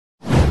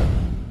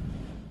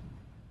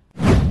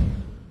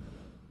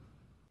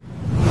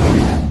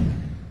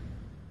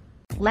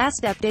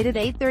Last updated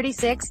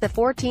 8:36 the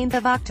 14th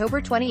of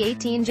October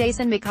 2018.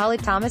 Jason McCawley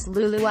Thomas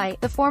Leuluai,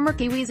 the former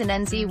Kiwis and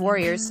NZ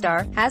Warriors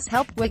star, has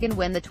helped Wigan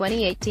win the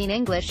 2018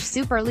 English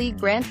Super League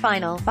Grand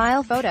Final.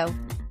 File photo.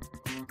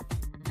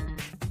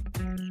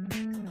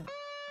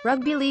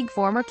 Rugby League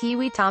former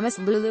Kiwi Thomas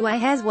Leuluai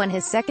has won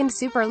his second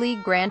Super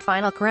League Grand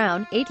Final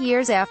crown, 8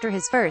 years after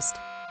his first.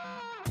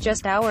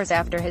 Just hours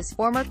after his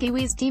former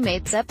Kiwis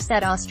teammates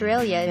upset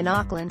Australia in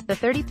Auckland, the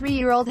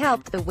 33-year-old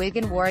helped the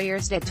Wigan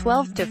Warriors to a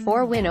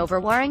 12-4 win over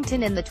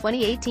Warrington in the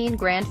 2018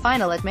 Grand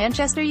Final at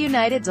Manchester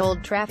United's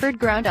Old Trafford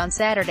ground on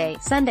Saturday,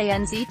 Sunday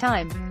NZ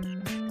time.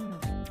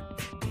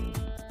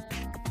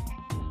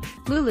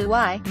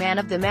 Leuluai, man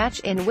of the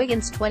match in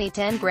Wigan's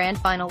 2010 Grand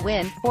Final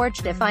win,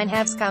 forged a fine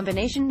halves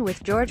combination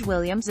with George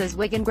Williams as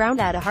Wigan ground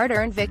out a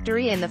hard-earned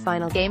victory in the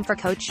final game for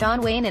coach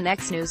Shaun Wane and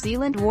ex-New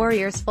Zealand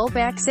Warriors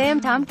fullback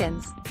Sam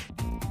Tomkins.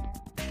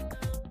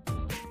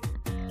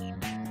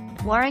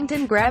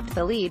 Warrington grabbed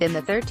the lead in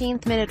the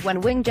 13th minute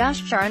when wing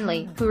Josh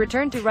Charnley, who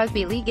returned to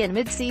rugby league in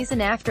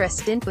mid-season after a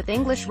stint with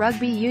English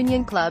Rugby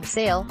Union club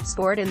Sale,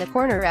 scored in the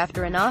corner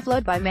after an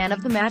offload by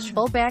man-of-the-match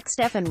fullback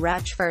Stephen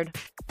Ratchford.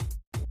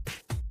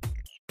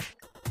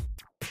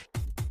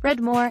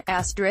 Redmore,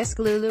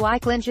 Leuluai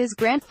clinches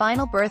Grand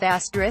Final berth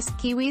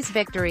Kiwis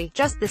victory,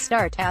 just the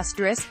start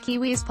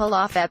Kiwis pull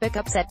off epic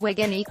upset.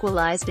 Wigan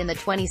equalised in the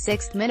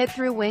 26th minute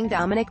through wing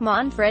Dominic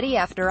Monfredi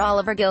after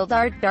Oliver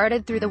Gildart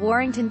darted through the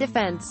Warrington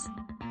defence.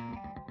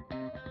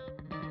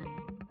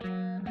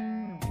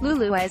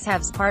 Leuluai's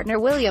halves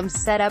partner Williams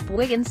set up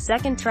Wigan's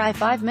second try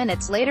 5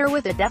 minutes later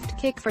with a deft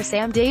kick for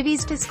Sam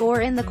Davies to score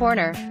in the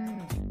corner.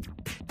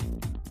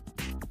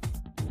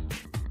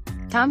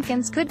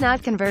 Tomkins could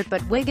not convert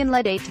but Wigan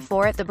led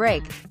 8-4 at the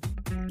break.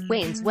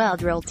 Wane's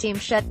well-drilled team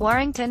shut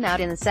Warrington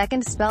out in the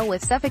second spell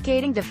with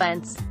suffocating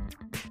defence.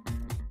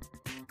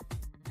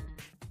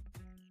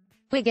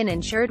 Wigan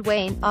ensured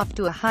Wane, off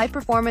to a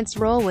high-performance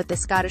role with the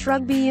Scottish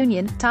Rugby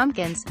Union,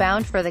 Tomkins,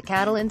 bound for the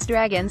Catalans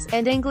Dragons,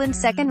 and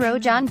England's second-row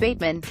John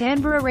Bateman,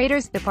 Canberra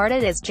Raiders,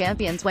 departed as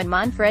champions when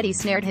Monfredi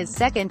snared his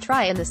second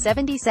try in the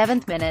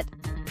 77th minute.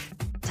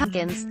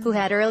 Tomkins, who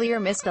had earlier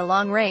missed a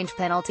long-range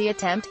penalty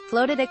attempt,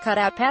 floated a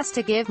cutout pass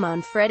to give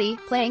Monfredi,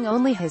 playing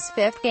only his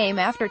 5th game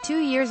after 2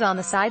 years on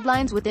the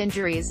sidelines with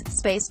injuries,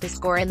 space to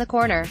score in the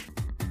corner.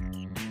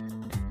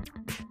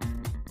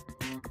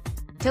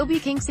 Toby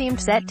King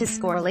seemed set to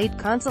score late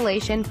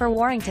consolation for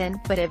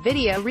Warrington, but a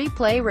video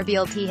replay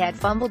revealed he had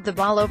fumbled the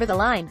ball over the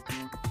line.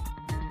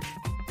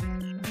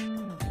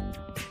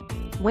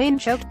 Wane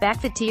choked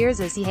back the tears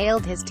as he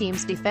hailed his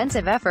team's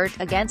defensive effort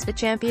against the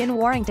champion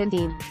Warrington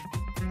team.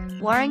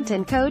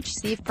 Warrington coach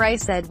Steve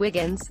Price said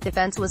Wigan's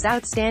defence was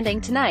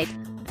outstanding tonight.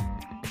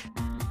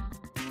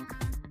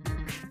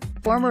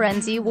 Former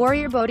NZ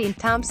Warrior Bodine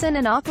Thompson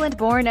and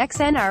Auckland-born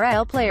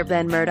ex-NRL player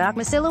Ben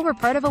Murdoch-Masila were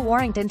part of a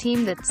Warrington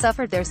team that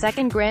suffered their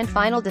second Grand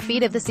Final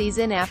defeat of the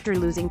season after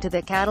losing to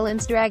the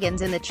Catalans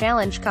Dragons in the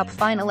Challenge Cup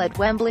final at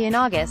Wembley in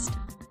August.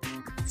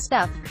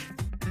 Stuff.